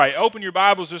All right, open your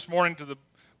Bibles this morning to the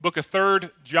book of 3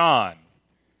 John.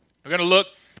 We're going to look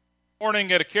this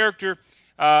morning at a character,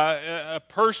 a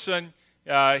person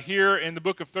here in the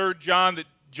book of 3 John that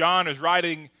John is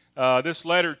writing this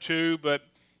letter to. But,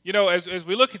 you know, as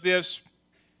we look at this,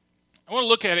 I want to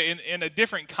look at it in a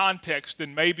different context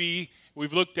than maybe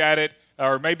we've looked at it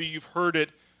or maybe you've heard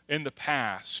it in the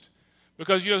past.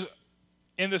 Because, you know,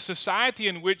 in the society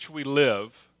in which we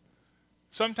live,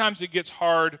 sometimes it gets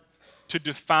hard to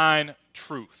define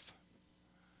truth.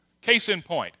 Case in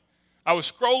point, I was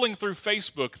scrolling through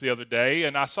Facebook the other day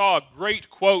and I saw a great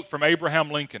quote from Abraham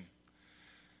Lincoln.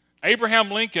 Abraham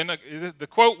Lincoln, the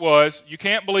quote was, "You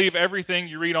can't believe everything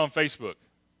you read on Facebook."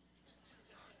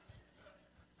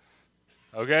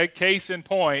 Okay, case in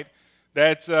point,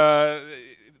 that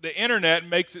the internet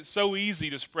makes it so easy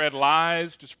to spread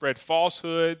lies, to spread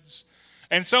falsehoods,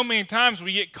 and so many times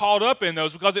we get caught up in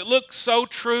those because it looks so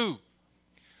true.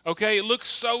 Okay, it looks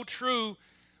so true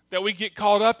that we get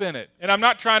caught up in it. And I'm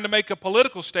not trying to make a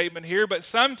political statement here, but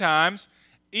sometimes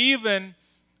even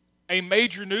a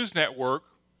major news network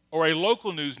or a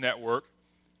local news network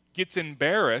gets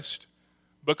embarrassed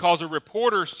because a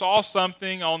reporter saw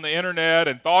something on the internet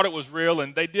and thought it was real,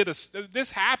 and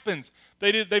this happens.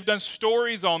 They've done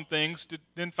stories on things to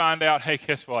then find out, hey,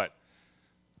 guess what?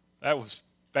 That was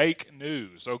fake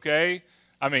news, okay?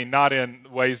 I mean, not in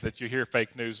ways that you hear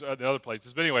fake news in other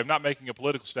places. But anyway, I'm not making a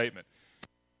political statement.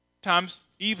 Sometimes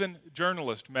even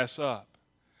journalists mess up.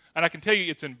 And I can tell you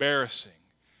it's embarrassing.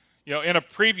 You know, in a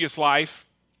previous life,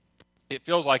 it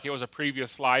feels like it was a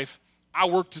previous life, I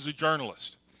worked as a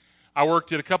journalist. I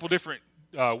worked at a couple different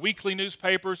weekly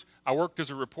newspapers. I worked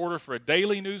as a reporter for a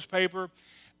daily newspaper.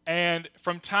 And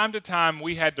from time to time,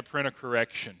 we had to print a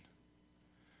correction.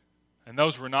 And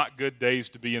those were not good days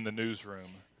to be in the newsroom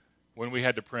when we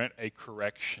had to print a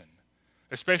correction.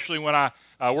 Especially when I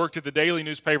worked at the daily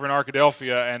newspaper in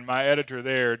Arkadelphia, and my editor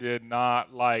there did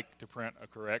not like to print a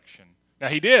correction. Now,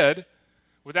 he did,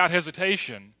 without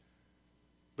hesitation,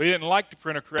 but he didn't like to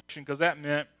print a correction because that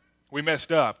meant we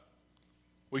messed up.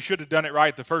 We should have done it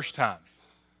right the first time.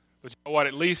 But you know what?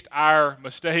 At least our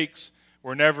mistakes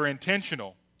were never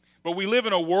intentional. But we live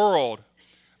in a world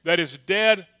that is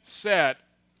dead set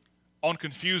on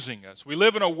confusing us. We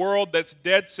live in a world that's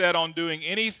dead set on doing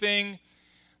anything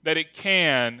that it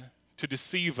can to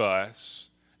deceive us.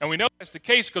 And we know that's the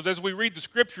case because as we read the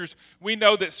scriptures, we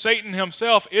know that Satan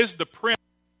himself is the prince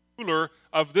ruler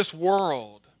of this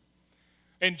world.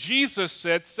 And Jesus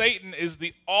said Satan is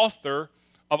the author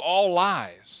of all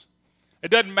lies.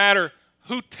 It doesn't matter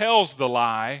who tells the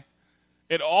lie,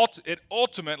 it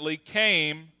ultimately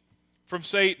came from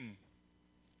Satan.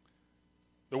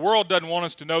 The world doesn't want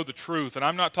us to know the truth, and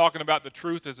I'm not talking about the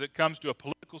truth as it comes to a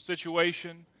political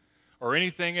situation or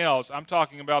anything else. I'm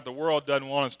talking about the world doesn't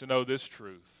want us to know this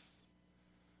truth.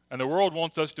 And the world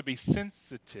wants us to be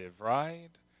sensitive, right?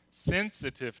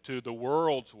 Sensitive to the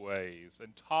world's ways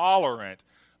and tolerant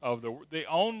of the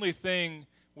only thing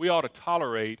we ought to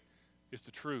tolerate is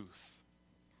the truth.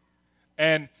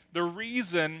 And the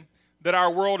reason that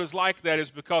our world is like that is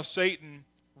because Satan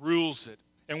rules it.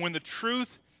 And when the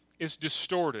truth is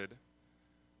distorted,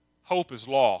 hope is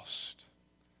lost.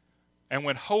 And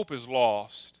when hope is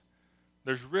lost,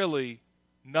 there's really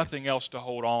nothing else to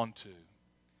hold on to.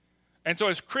 And so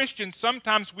as Christians,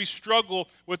 sometimes we struggle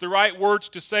with the right words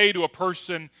to say to a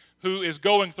person who is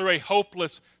going through a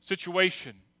hopeless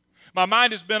situation. My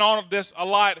mind has been on this a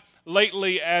lot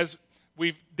lately as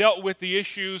we've dealt with the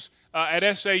issues at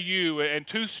SAU and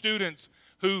two students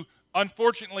who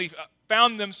unfortunately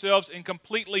found themselves in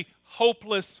completely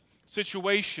hopeless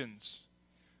situations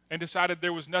and decided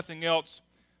there was nothing else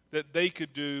that they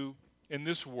could do in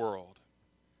this world.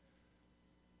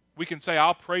 We can say,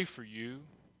 I'll pray for you.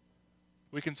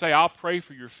 We can say, I'll pray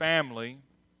for your family.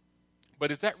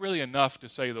 But is that really enough to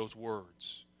say those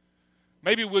words?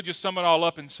 Maybe we'll just sum it all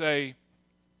up and say,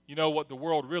 you know what the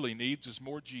world really needs is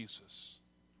more Jesus.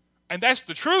 And that's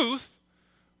the truth.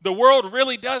 The world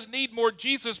really does need more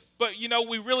Jesus, but you know,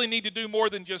 we really need to do more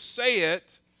than just say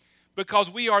it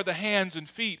because we are the hands and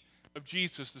feet of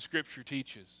Jesus, the Scripture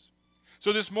teaches.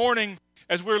 So this morning,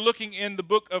 as we're looking in the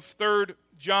book of 3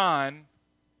 John,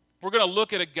 we're going to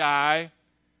look at a guy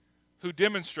who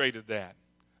demonstrated that.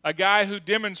 A guy who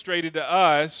demonstrated to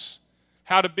us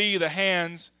how to be the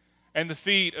hands and the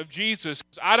feet of Jesus.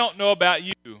 I don't know about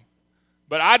you,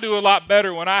 but I do a lot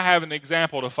better when I have an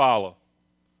example to follow.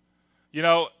 You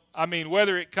know, I mean,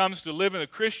 whether it comes to living a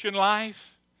Christian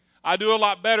life, I do a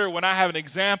lot better when I have an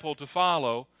example to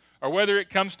follow. Or whether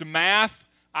it comes to math,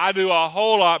 I do a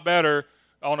whole lot better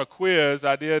on a quiz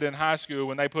I did in high school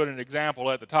when they put an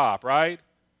example at the top, right?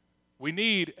 We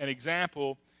need an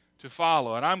example to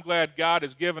follow. And I'm glad God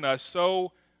has given us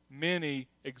so many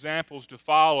examples to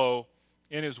follow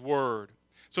in His Word.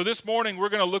 So this morning we're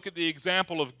going to look at the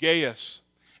example of Gaius,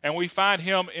 and we find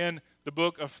him in the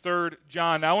book of 3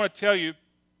 John. Now I want to tell you,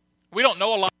 we don't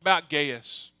know a lot about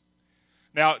Gaius.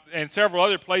 Now, in several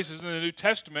other places in the New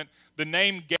Testament, the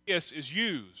name Gaius is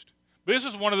used. But this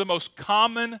is one of the most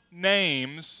common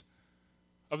names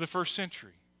of the first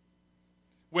century.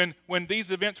 When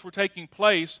these events were taking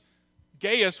place,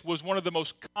 Gaius was one of the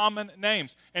most common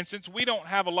names. And since we don't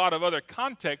have a lot of other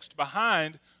context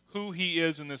behind who he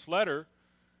is in this letter,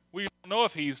 we don't know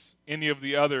if he's any of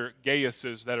the other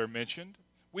Gaiuses that are mentioned.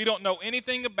 We don't know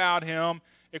anything about him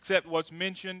except what's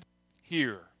mentioned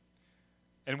here.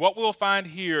 And what we'll find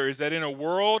here is that in a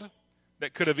world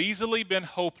that could have easily been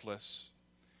hopeless,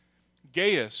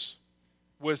 Gaius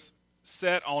was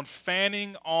set on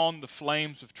fanning on the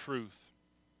flames of truth.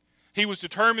 He was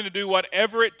determined to do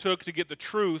whatever it took to get the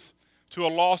truth to a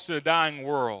lost and a dying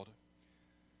world.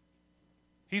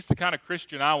 He's the kind of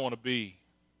Christian I want to be.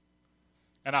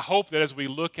 And I hope that as we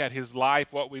look at his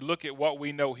life, what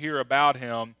we know here about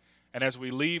him, and as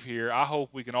we leave here, I hope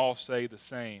we can all say the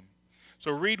same.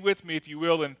 So read with me, if you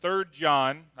will, in 3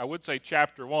 John, I would say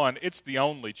chapter 1. It's the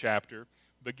only chapter,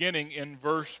 beginning in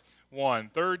verse 1.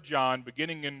 3 John,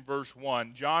 beginning in verse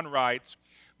 1, John writes,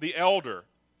 "The elder,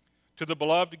 to the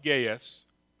beloved Gaius,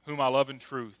 whom I love in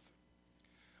truth.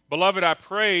 Beloved, I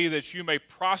pray that you may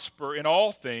prosper in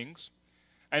all things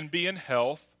and be in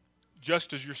health,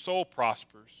 just as your soul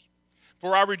prospers.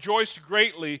 For I rejoiced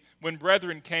greatly when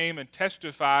brethren came and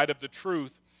testified of the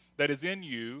truth that is in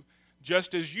you,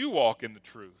 just as you walk in the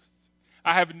truth.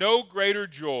 I have no greater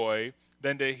joy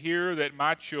than to hear that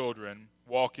my children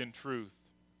walk in truth.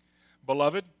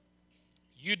 Beloved,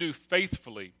 you do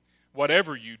faithfully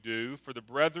whatever you do for the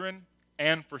brethren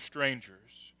and for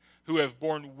strangers, who have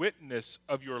borne witness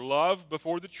of your love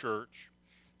before the church.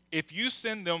 If you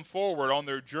send them forward on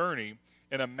their journey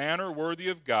in a manner worthy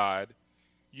of God,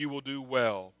 you will do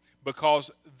well, because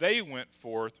they went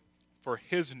forth for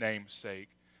his name's sake,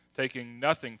 taking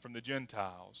nothing from the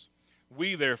Gentiles.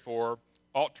 We, therefore,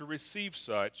 ought to receive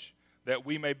such, that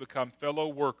we may become fellow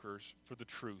workers for the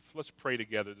truth." Let's pray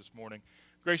together this morning.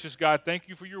 Gracious God, thank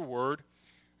you for your word,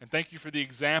 and thank you for the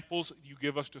examples you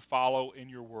give us to follow in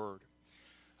your word.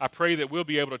 I pray that we'll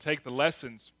be able to take the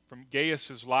lessons from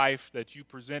Gaius' life that you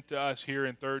present to us here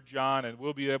in 3 John, and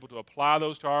we'll be able to apply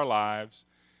those to our lives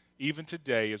even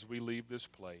today as we leave this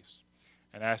place.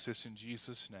 And ask this in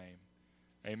Jesus' name.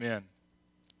 Amen.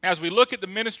 As we look at the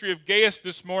ministry of Gaius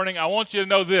this morning, I want you to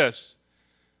know this.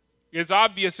 It's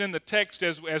obvious in the text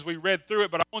as we read through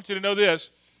it, but I want you to know this.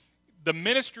 The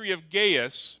ministry of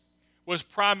Gaius was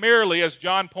primarily, as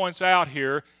John points out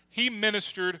here, he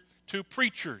ministered to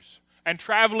preachers and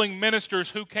traveling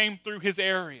ministers who came through his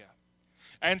area.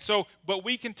 And so, but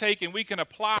we can take and we can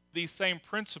apply these same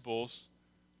principles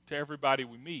to everybody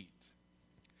we meet.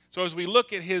 So as we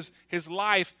look at his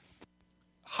life,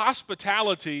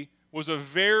 hospitality was a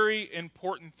very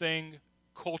important thing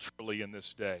culturally in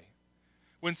this day.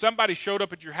 When somebody showed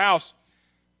up at your house,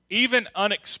 even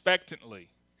unexpectedly,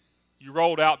 you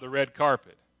rolled out the red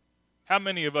carpet. How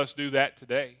many of us do that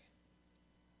today?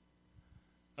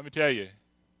 Let me tell you.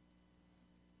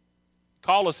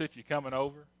 Call us if you're coming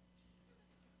over.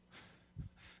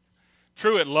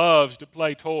 Truett loves to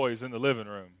play toys in the living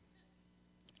room.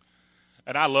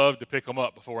 And I love to pick them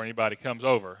up before anybody comes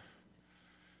over.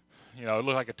 You know, it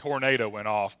looked like a tornado went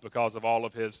off because of all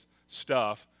of his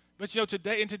stuff. But, you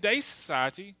know, in today's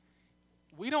society,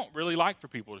 we don't really like for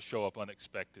people to show up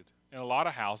unexpected in a lot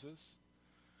of houses.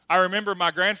 I remember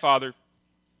my grandfather,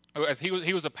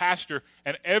 he was a pastor,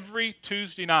 and every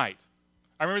Tuesday night,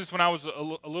 I remember this when I was a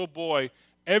little boy,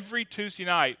 every Tuesday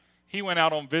night, he went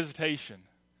out on visitation.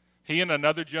 He and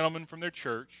another gentleman from their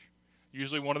church,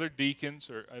 usually one of their deacons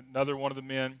or another one of the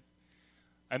men,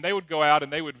 and they would go out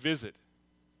and they would visit.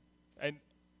 And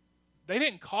they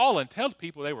didn't call and tell the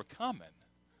people they were coming.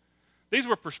 These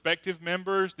were prospective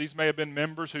members. These may have been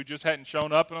members who just hadn't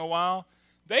shown up in a while.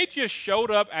 They just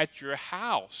showed up at your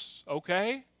house,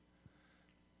 okay?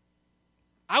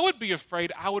 I would be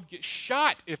afraid I would get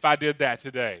shot if I did that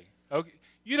today. Okay?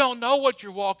 You don't know what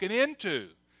you're walking into.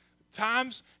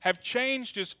 Times have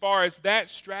changed as far as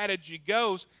that strategy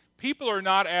goes. People are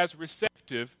not as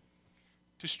receptive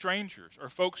to strangers or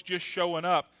folks just showing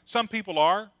up. Some people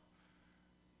are.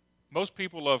 Most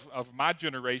people of my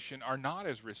generation are not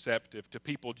as receptive to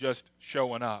people just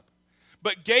showing up.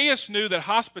 But Gaius knew that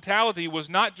hospitality was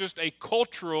not just a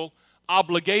cultural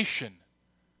obligation.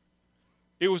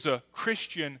 It was a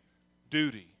Christian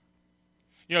duty.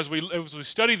 You know, as we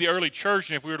study the early church,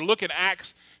 and if we were to look at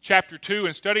Acts chapter 2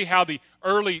 and study how the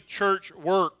early church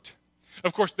worked.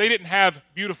 Of course, they didn't have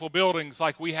beautiful buildings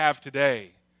like we have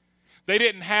today. They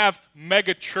didn't have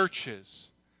mega churches.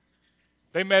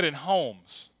 They met in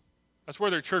homes. That's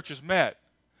where their churches met.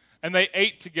 And they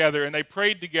ate together, and they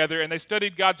prayed together, and they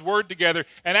studied God's Word together.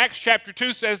 And Acts chapter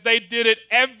 2 says they did it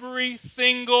every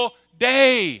single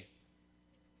day.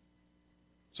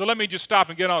 So let me just stop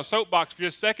and get on a soapbox for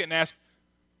just a second and ask,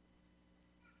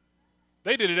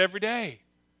 they did it every day.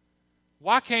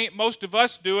 Why can't most of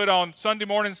us do it on Sunday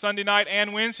morning, Sunday night,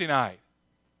 and Wednesday night?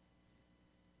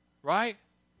 Right?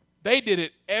 They did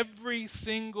it every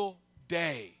single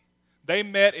day. They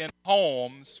met in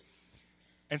homes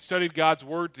and studied God's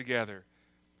Word together.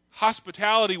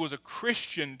 Hospitality was a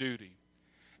Christian duty.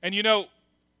 And you know,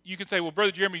 you can say, well,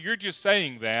 Brother Jeremy, you're just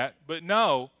saying that. But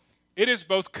no, it is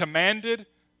both commanded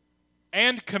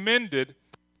and commended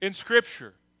in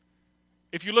Scripture.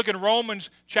 If you look in Romans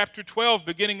chapter 12,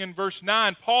 beginning in verse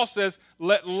 9, Paul says,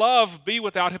 let love be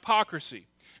without hypocrisy.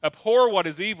 Abhor what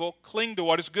is evil, cling to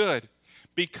what is good.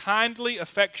 Be kindly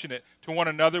affectionate to one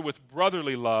another with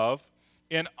brotherly love,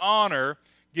 in honor,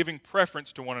 giving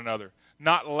preference to one another,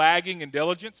 not lagging in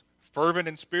diligence, fervent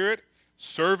in spirit,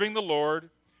 serving the Lord,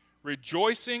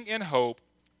 rejoicing in hope,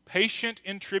 patient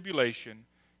in tribulation,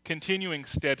 continuing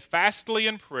steadfastly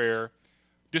in prayer,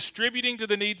 distributing to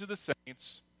the needs of the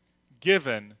saints,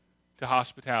 given to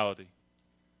hospitality.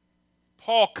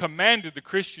 Paul commanded the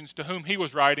Christians to whom he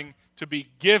was writing to be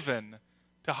given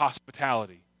to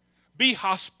hospitality. Be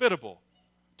hospitable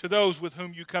to those with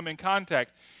whom you come in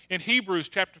contact. In Hebrews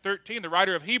chapter 13, the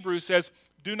writer of Hebrews says,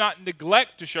 do not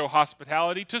neglect to show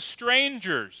hospitality to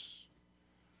strangers.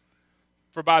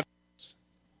 For by this,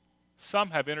 some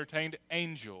have entertained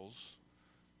angels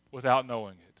without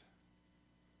knowing it.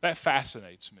 That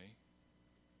fascinates me,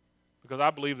 because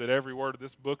I believe that every word of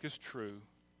this book is true.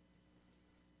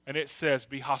 And it says,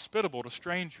 be hospitable to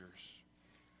strangers,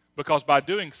 because by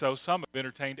doing so, some have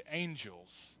entertained angels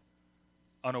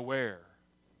unaware.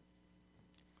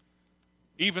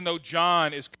 Even though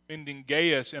John is commending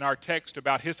Gaius in our text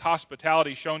about his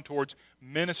hospitality shown towards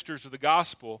ministers of the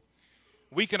gospel,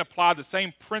 we can apply the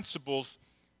same principles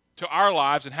to our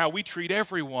lives and how we treat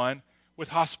everyone with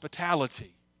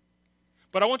hospitality.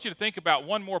 But I want you to think about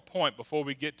one more point before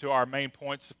we get to our main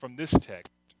points from this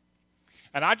text.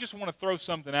 And I just want to throw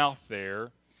something out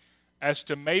there as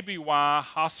to maybe why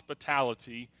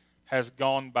hospitality has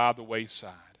gone by the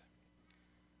wayside.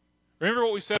 Remember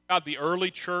what we said about the early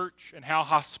church and how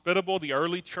hospitable the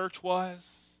early church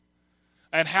was?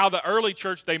 And how the early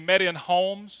church, they met in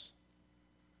homes?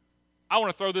 I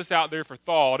want to throw this out there for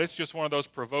thought. It's just one of those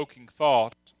provoking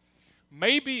thoughts.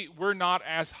 Maybe we're not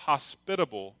as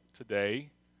hospitable today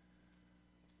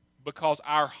because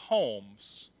our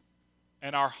homes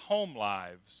and our home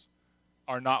lives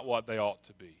are not what they ought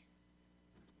to be.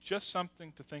 Just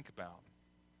something to think about.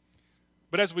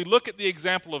 But as we look at the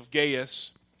example of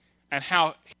Gaius and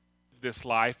how he lived this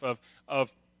life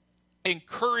of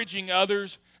encouraging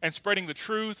others and spreading the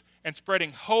truth and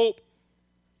spreading hope,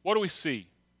 what do we see?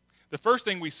 The first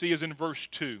thing we see is in verse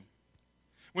 2.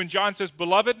 When John says,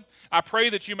 Beloved, I pray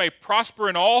that you may prosper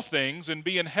in all things and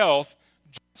be in health,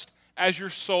 just as your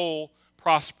soul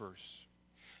prospers.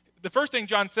 The first thing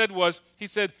John said was, he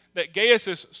said that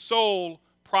Gaius' soul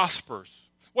prospers.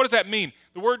 What does that mean?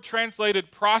 The word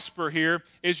translated prosper here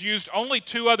is used only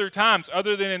two other times,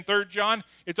 other than in 3 John.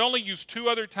 It's only used two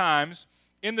other times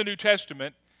in the New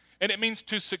Testament, and it means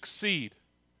to succeed.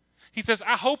 He says,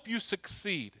 I hope you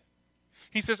succeed.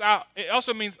 He says, it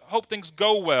also means hope things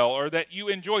go well, or that you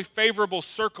enjoy favorable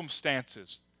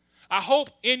circumstances. I hope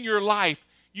in your life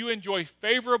you enjoy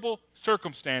favorable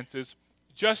circumstances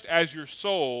just as your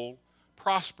soul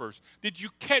prospers. Did you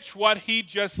catch what he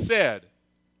just said?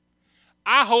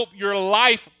 I hope your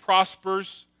life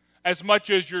prospers as much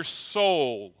as your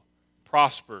soul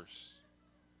prospers.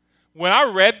 When I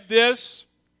read this,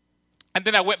 and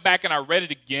then I went back and I read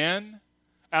it again,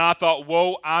 and I thought,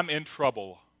 whoa, I'm in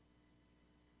trouble.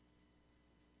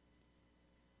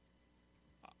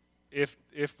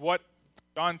 If what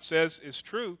John says is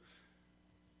true,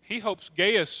 he hopes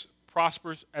Gaius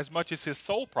prospers as much as his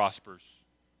soul prospers.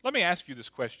 Let me ask you this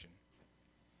question.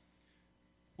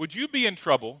 Would you be in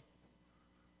trouble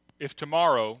if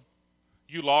tomorrow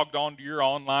you logged on to your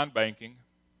online banking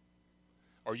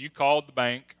or you called the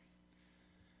bank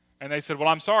and they said, well,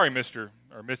 I'm sorry, Mr.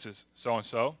 or Mrs.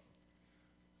 So-and-so,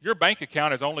 your bank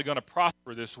account is only going to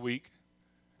prosper this week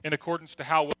in accordance to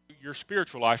how well your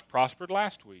spiritual life prospered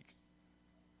last week?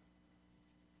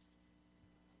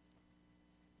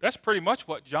 That's pretty much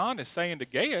what John is saying to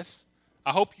Gaius.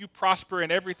 I hope you prosper in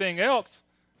everything else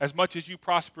as much as you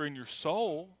prosper in your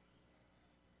soul.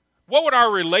 What would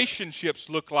our relationships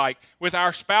look like with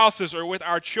our spouses or with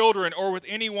our children or with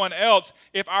anyone else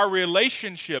if our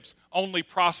relationships only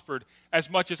prospered as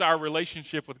much as our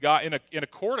relationship with God, in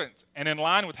accordance and in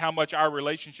line with how much our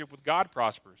relationship with God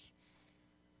prospers?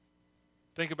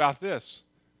 Think about this.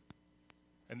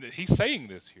 And he's saying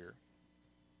this here.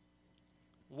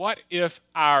 What if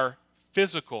our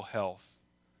physical health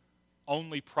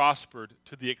only prospered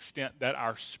to the extent that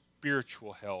our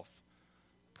spiritual health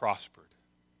prospered?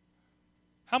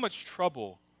 How much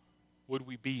trouble would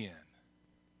we be in?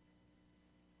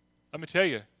 Let me tell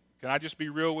you, can I just be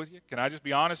real with you? Can I just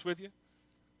be honest with you?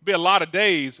 Be a lot of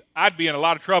days I'd be in a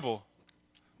lot of trouble.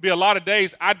 Be a lot of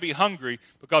days I'd be hungry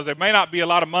because there may not be a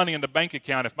lot of money in the bank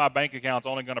account if my bank account's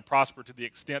only going to prosper to the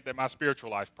extent that my spiritual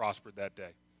life prospered that day.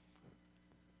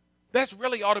 That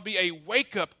really ought to be a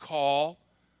wake-up call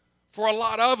for a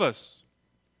lot of us.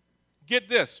 Get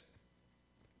this.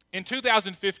 In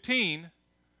 2015,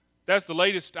 that's the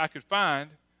latest I could find,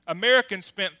 Americans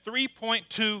spent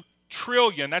 $3.2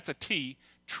 trillion, that's a T,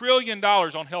 trillion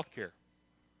dollars on health care.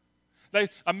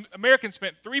 Americans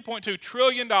spent $3.2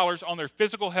 trillion on their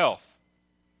physical health.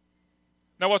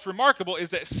 Now what's remarkable is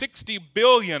that 60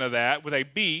 billion of that, with a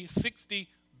B, 60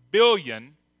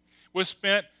 billion, was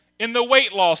spent in the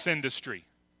weight loss industry.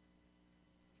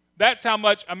 That's how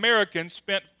much Americans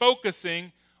spent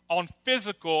focusing on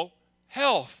physical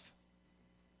health.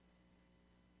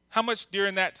 How much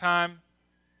during that time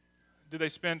did they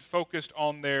spend focused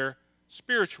on their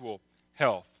spiritual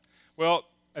health? Well,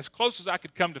 as close as I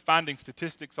could come to finding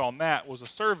statistics on that was a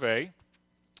survey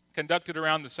conducted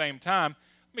around the same time.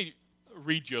 Let me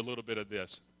read you a little bit of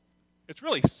this. It's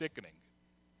really sickening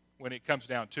when it comes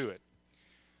down to it.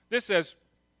 This says,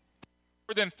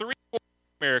 more than 3/4 of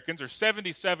Americans, or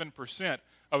 77%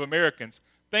 of Americans,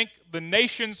 think the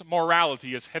nation's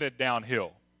morality is headed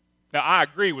downhill. Now, I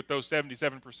agree with those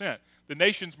 77%. The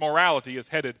nation's morality is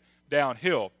headed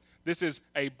downhill. This is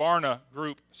a Barna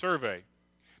Group survey.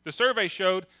 The survey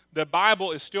showed the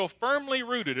Bible is still firmly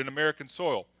rooted in American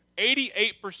soil.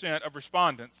 88% of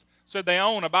respondents said they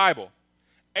own a Bible.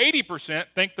 80%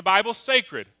 think the Bible's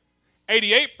sacred.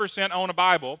 88% own a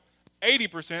Bible.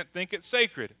 80% think it's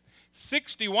sacred.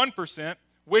 61%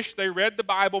 wish they read the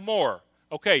Bible more.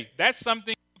 Okay, that's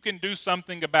something you can do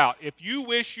something about. If you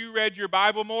wish you read your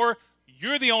Bible more,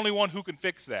 you're the only one who can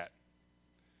fix that.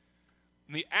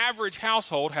 And the average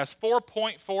household has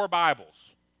 4.4 Bibles,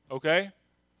 okay?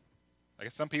 I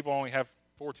guess some people only have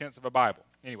 4/10 of a Bible.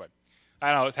 Anyway,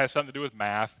 I know it has something to do with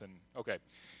math, and okay.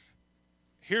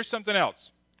 Here's something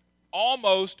else.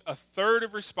 Almost a third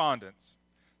of respondents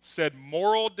said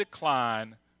moral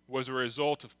decline was a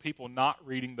result of people not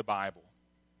reading the Bible.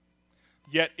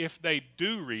 Yet if they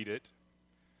do read it,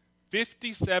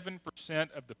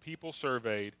 57% of the people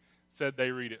surveyed said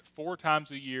they read it 4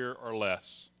 times a year or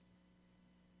less.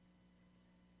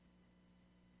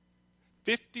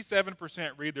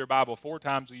 57% read their Bible 4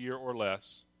 times a year or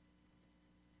less,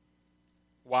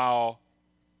 while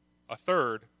a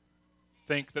third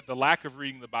think that the lack of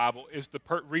reading the Bible is the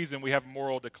reason we have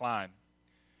moral decline.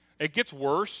 It gets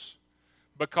worse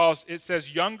because it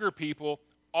says younger people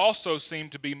also seem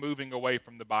to be moving away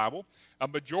from the Bible. A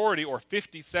majority, or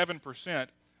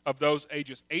 57%, of those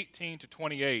ages 18 to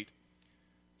 28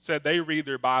 said they read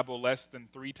their Bible less than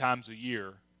 3 times a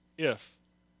year, if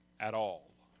at all.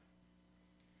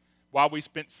 While we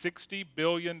spent $60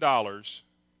 billion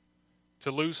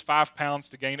to lose 5 pounds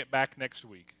to gain it back next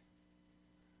week,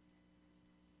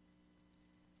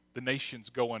 the nation's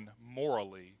going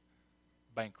morally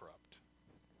bankrupt.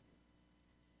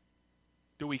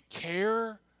 Do we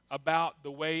care about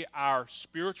the way our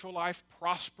spiritual life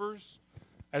prospers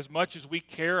as much as we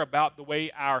care about the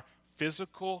way our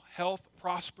physical health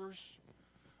prospers?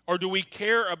 Or do we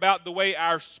care about the way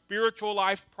our spiritual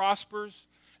life prospers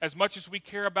as much as we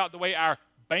care about the way our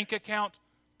bank account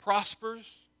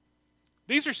prospers?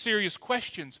 These are serious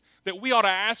questions that we ought to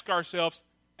ask ourselves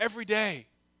every day.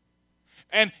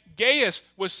 And Gaius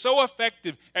was so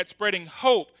effective at spreading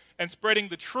hope and spreading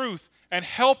the truth and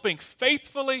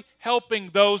faithfully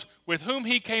helping those with whom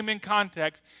he came in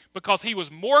contact, because he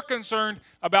was more concerned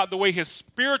about the way his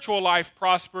spiritual life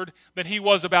prospered than he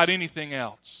was about anything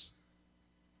else.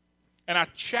 And I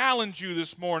challenge you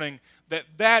this morning that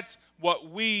that's what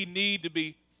we need to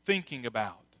be thinking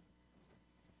about.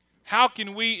 How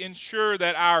can we ensure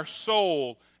that our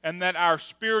soul and that our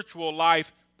spiritual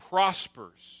life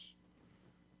prospers?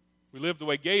 We live the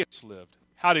way Gaius lived.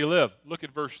 How did he live? Look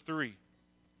at verse 3.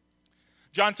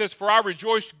 John says, "For I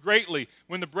rejoiced greatly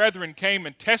when the brethren came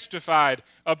and testified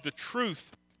of the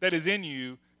truth that is in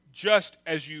you, just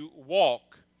as you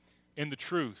walk in the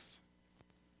truth?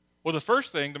 Well, the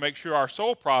first thing to make sure our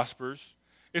soul prospers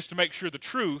is to make sure the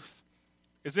truth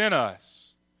is in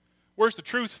us. Where's the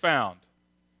truth found?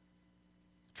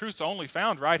 Truth's only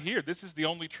found right here. This is the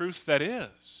only truth that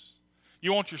is.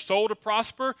 You want your soul to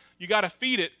prosper? You got to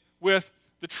feed it with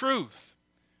the truth.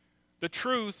 The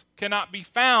truth cannot be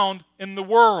found in the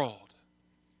world.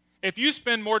 If you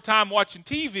spend more time watching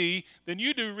TV than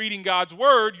you do reading God's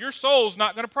Word, your soul's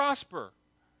not going to prosper.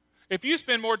 If you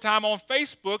spend more time on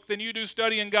Facebook than you do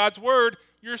studying God's Word,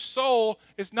 your soul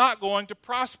is not going to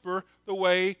prosper the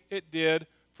way it did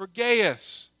for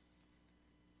Gaius.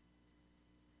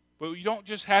 But you don't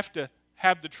just have to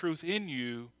have the truth in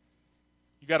you.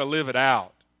 You got to live it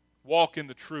out. Walk in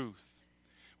the truth.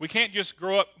 We can't just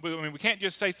grow up, we can't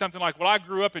just say something like, well, I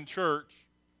grew up in church,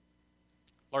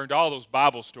 learned all those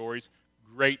Bible stories,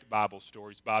 great Bible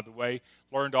stories, by the way,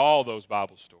 learned all those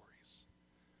Bible stories.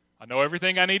 I know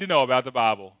everything I need to know about the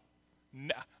Bible.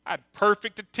 I had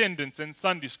perfect attendance in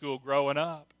Sunday school growing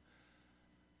up.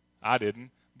 I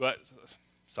didn't, but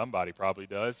somebody probably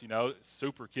does. You know,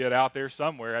 super kid out there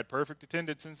somewhere had perfect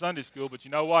attendance in Sunday school, but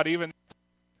you know what? Even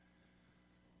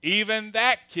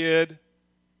that kid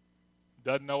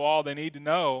doesn't know all they need to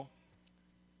know.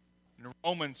 In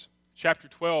Romans chapter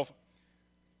 12,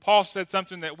 Paul said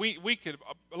something that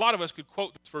a lot of us could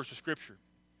quote this verse of Scripture.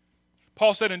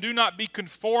 Paul said, and do not be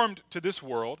conformed to this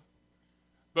world,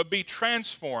 but be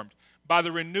transformed by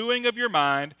the renewing of your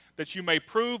mind, that you may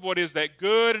prove what is that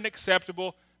good and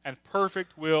acceptable and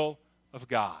perfect will of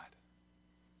God.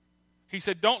 He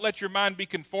said, don't let your mind be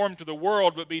conformed to the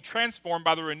world, but be transformed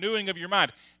by the renewing of your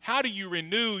mind. How do you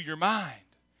renew your mind?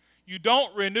 You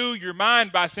don't renew your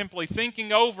mind by simply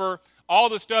thinking over all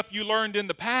the stuff you learned in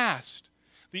the past.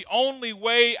 The only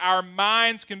way our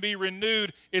minds can be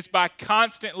renewed is by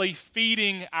constantly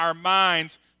feeding our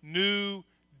minds new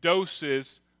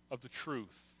doses of the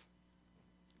truth.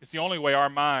 It's the only way our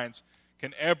minds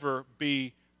can ever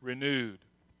be renewed.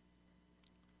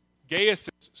 Gaius'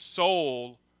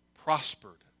 soul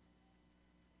prospered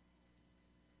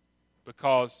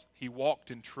because he walked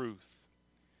in truth,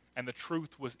 and the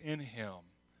truth was in him.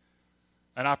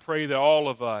 And I pray that all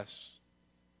of us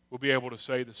will be able to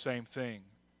say the same thing.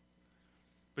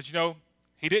 But you know,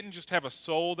 he didn't just have a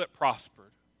soul that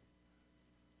prospered.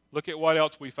 Look at what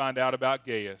else we find out about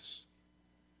Gaius.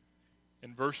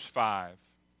 In verse 5,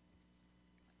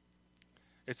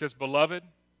 it says, Beloved,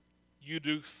 you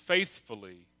do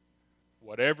faithfully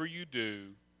whatever you do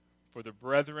for the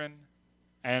brethren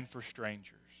and for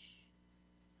strangers.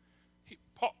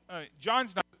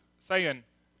 John's not saying,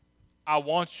 I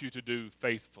want you to do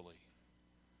faithfully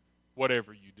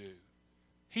whatever you do.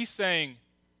 He's saying,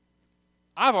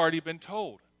 I've already been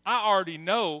told. I already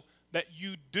know that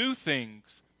you do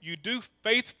things. You do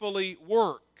faithfully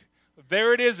work.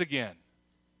 There it is again.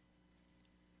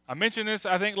 I mentioned this,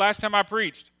 I think, last time I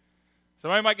preached.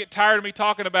 Somebody might get tired of me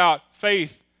talking about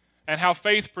faith and how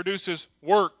faith produces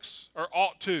works, or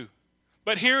ought to.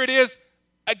 But here it is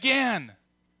again.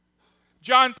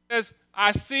 John says,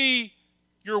 I see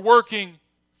you're working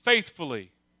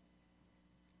faithfully.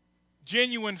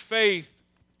 Genuine faith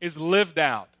is lived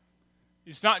out.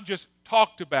 It's not just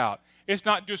talked about. It's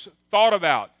not just thought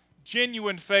about.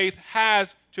 Genuine faith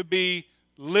has to be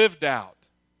lived out.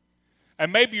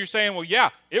 And maybe you're saying, well, yeah,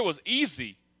 it was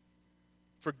easy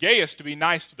for Gaius to be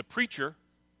nice to the preacher.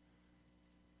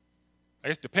 I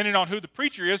guess depending on who the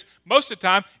preacher is, most of the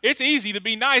time, it's easy to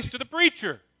be nice to the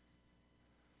preacher.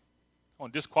 I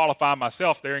want to disqualify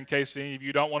myself there in case any of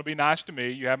you don't want to be nice to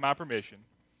me. You have my permission.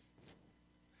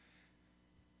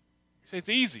 You say it's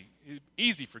easy. It's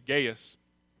easy for Gaius.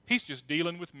 He's just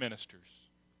dealing with ministers.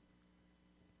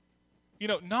 You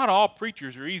know, not all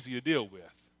preachers are easy to deal with.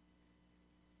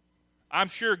 I'm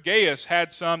sure Gaius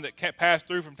had some that passed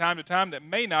through from time to time that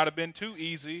may not have been too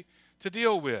easy to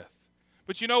deal with.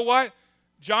 But you know what?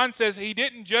 John says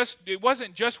it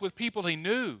wasn't just with people he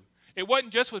knew. It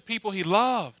wasn't just with people he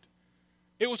loved.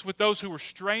 It was with those who were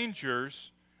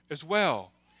strangers as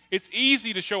well. It's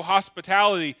easy to show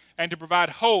hospitality and to provide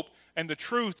hope and the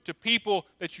truth to people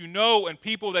that you know and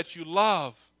people that you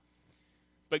love.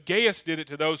 But Gaius did it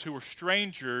to those who were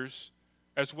strangers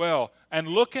as well. And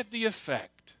look at the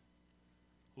effect.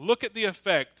 Look at the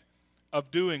effect of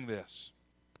doing this.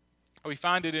 We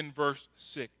find it in verse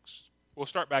 6. We'll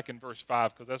start back in verse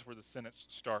 5 because that's where the sentence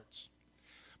starts.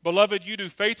 Beloved, you do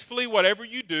faithfully whatever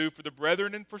you do for the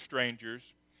brethren and for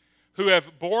strangers who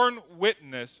have borne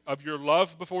witness of your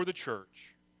love before the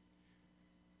church.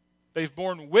 They've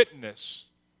borne witness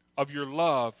of your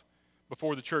love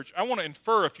before the church. I want to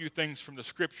infer a few things from the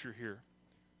scripture here.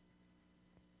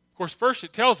 Of course, first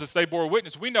it tells us they bore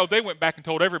witness. We know they went back and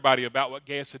told everybody about what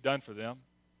Gaius had done for them.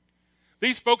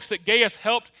 These folks that Gaius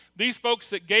helped, these folks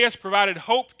that Gaius provided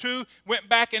hope to, went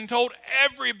back and told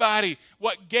everybody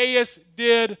what Gaius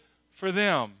did for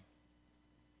them.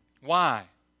 Why?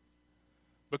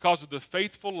 Because of the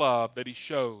faithful love that he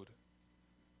showed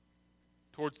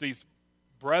towards these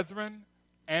brethren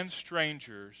and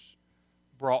strangers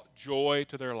brought joy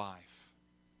to their life.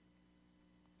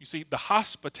 You see, the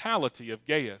hospitality of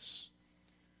Gaius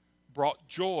brought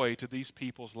joy to these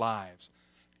people's lives.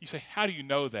 You say, how do you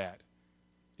know that?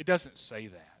 It doesn't say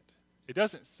that. It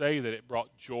doesn't say that it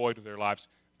brought joy to their lives.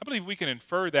 I believe we can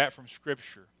infer that from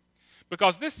Scripture.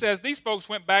 Because this says these folks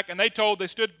went back and they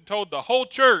stood and told the whole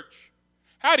church.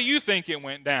 How do you think it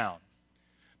went down?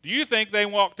 Do you think they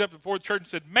walked up before the church and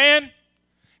said, man,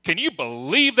 can you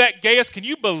believe that Gaius? Can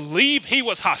you believe he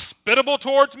was hospitable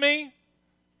towards me?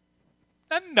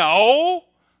 No,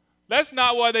 that's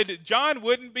not what they did. John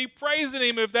wouldn't be praising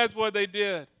him if that's what they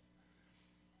did.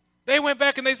 They went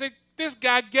back and they said, this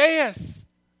guy Gaius,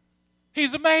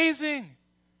 he's amazing.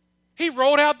 He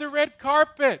rolled out the red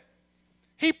carpet.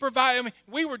 He provided,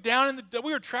 we were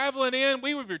we were traveling in,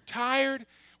 we were tired,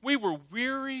 we were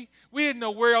weary, we didn't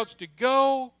know where else to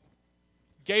go.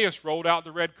 Gaius rolled out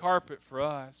the red carpet for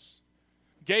us.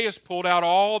 Gaius pulled out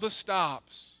all the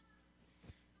stops.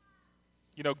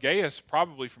 You know, Gaius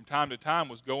probably from time to time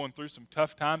was going through some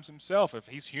tough times himself, if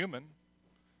he's human.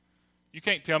 You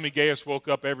can't tell me Gaius woke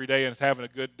up every day and is having a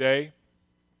good day.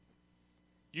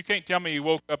 You can't tell me he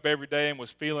woke up every day and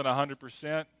was feeling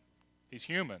 100%. He's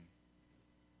human.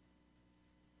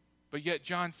 But yet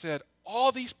John said,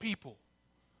 all these people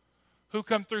who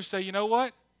come through say, you know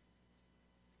what?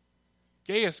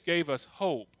 Gaius gave us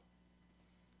hope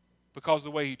because of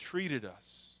the way he treated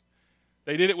us.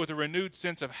 They did it with a renewed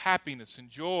sense of happiness and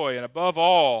joy. And above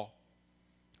all,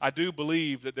 I do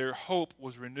believe that their hope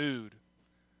was renewed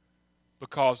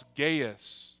because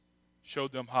Gaius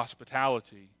showed them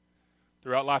hospitality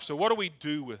throughout life. So what do we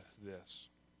do with this?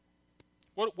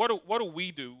 What do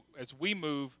we do as we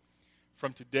move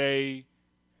from today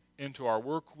into our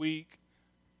work week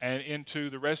and into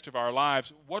the rest of our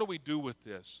lives? What do we do with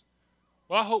this?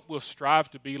 Well, I hope we'll strive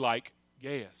to be like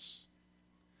Gaius.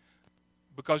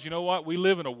 Because you know what? We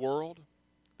live in a world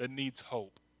that needs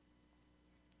hope.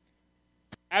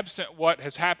 Absent what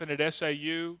has happened at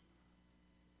SAU,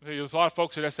 there's a lot of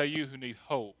folks at SAU who need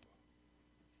hope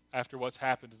after what's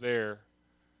happened there.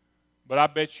 But I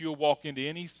bet you'll walk into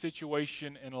any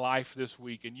situation in life this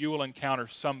week and you will encounter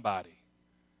somebody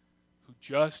who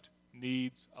just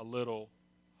needs a little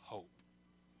hope.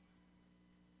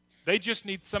 They just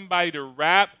need somebody to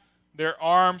wrap their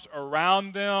arms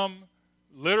around them,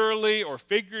 literally or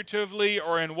figuratively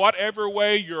or in whatever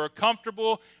way you're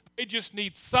comfortable. They just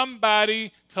need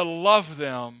somebody to love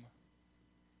them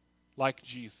like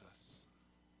Jesus.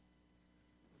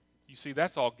 You see,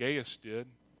 that's all Gaius did.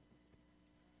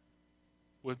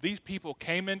 When these people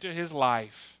came into his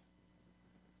life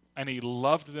and he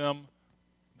loved them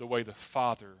the way the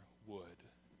Father would.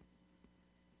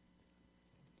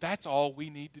 That's all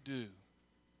we need to do.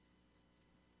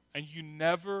 And you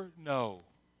never know.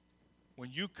 When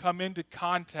you come into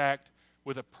contact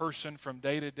with a person from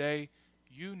day to day,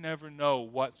 you never know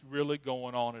what's really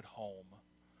going on at home.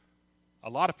 A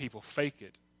lot of people fake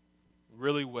it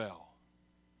really well.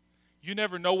 You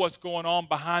never know what's going on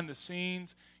behind the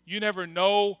scenes. You never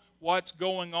know what's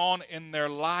going on in their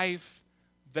life.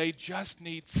 They just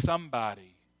need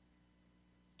somebody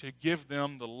to give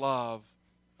them the love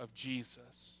of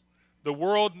Jesus. The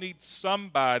world needs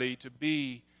somebody to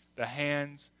be the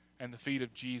hands and the feet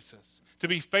of Jesus. To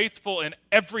be faithful in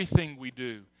everything we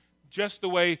do, just the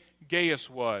way Gaius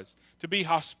was. To be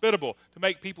hospitable, to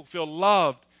make people feel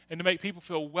loved, and to make people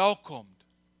feel welcomed.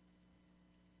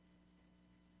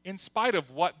 In spite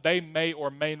of what they may or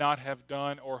may not have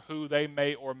done or who they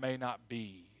may or may not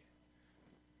be.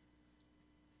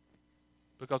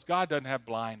 Because God doesn't have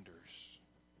blinders.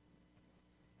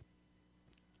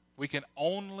 We can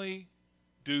only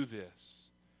do this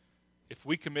if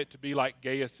we commit to be like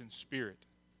Gaius in spirit.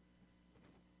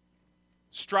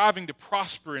 Striving to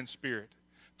prosper in spirit,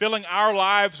 filling our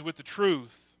lives with the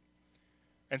truth,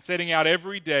 and setting out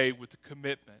every day with the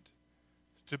commitment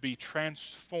to be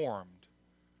transformed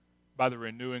by the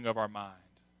renewing of our mind.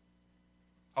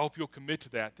 I hope you'll commit to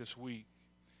that this week.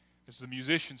 As the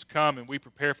musicians come and we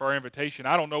prepare for our invitation,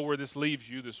 I don't know where this leaves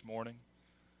you this morning.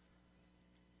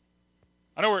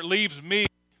 I know where it leaves me.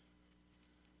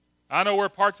 I know where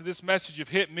parts of this message have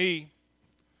hit me.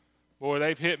 Boy,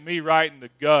 they've hit me right in the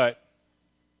gut.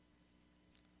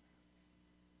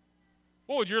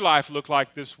 What would your life look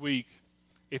like this week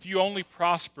if you only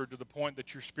prospered to the point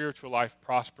that your spiritual life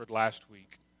prospered last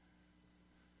week,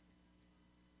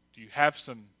 do you have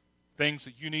some things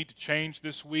that you need to change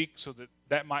this week so that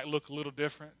that might look a little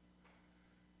different?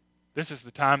 This is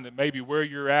the time that maybe where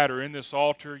you're at or in this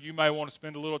altar, you may want to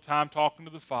spend a little time talking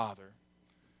to the Father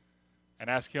and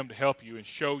ask Him to help you and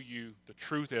show you the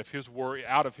truth of His word,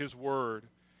 out of His word,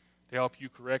 to help you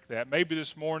correct that. Maybe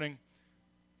this morning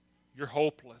you're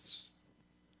hopeless.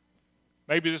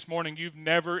 Maybe this morning you've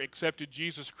never accepted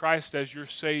Jesus Christ as your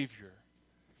Savior,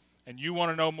 and you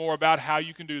want to know more about how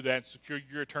you can do that and secure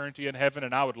your eternity in heaven,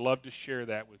 and I would love to share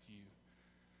that with you.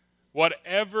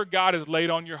 Whatever God has laid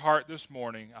on your heart this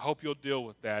morning, I hope you'll deal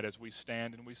with that as we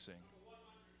stand and we sing.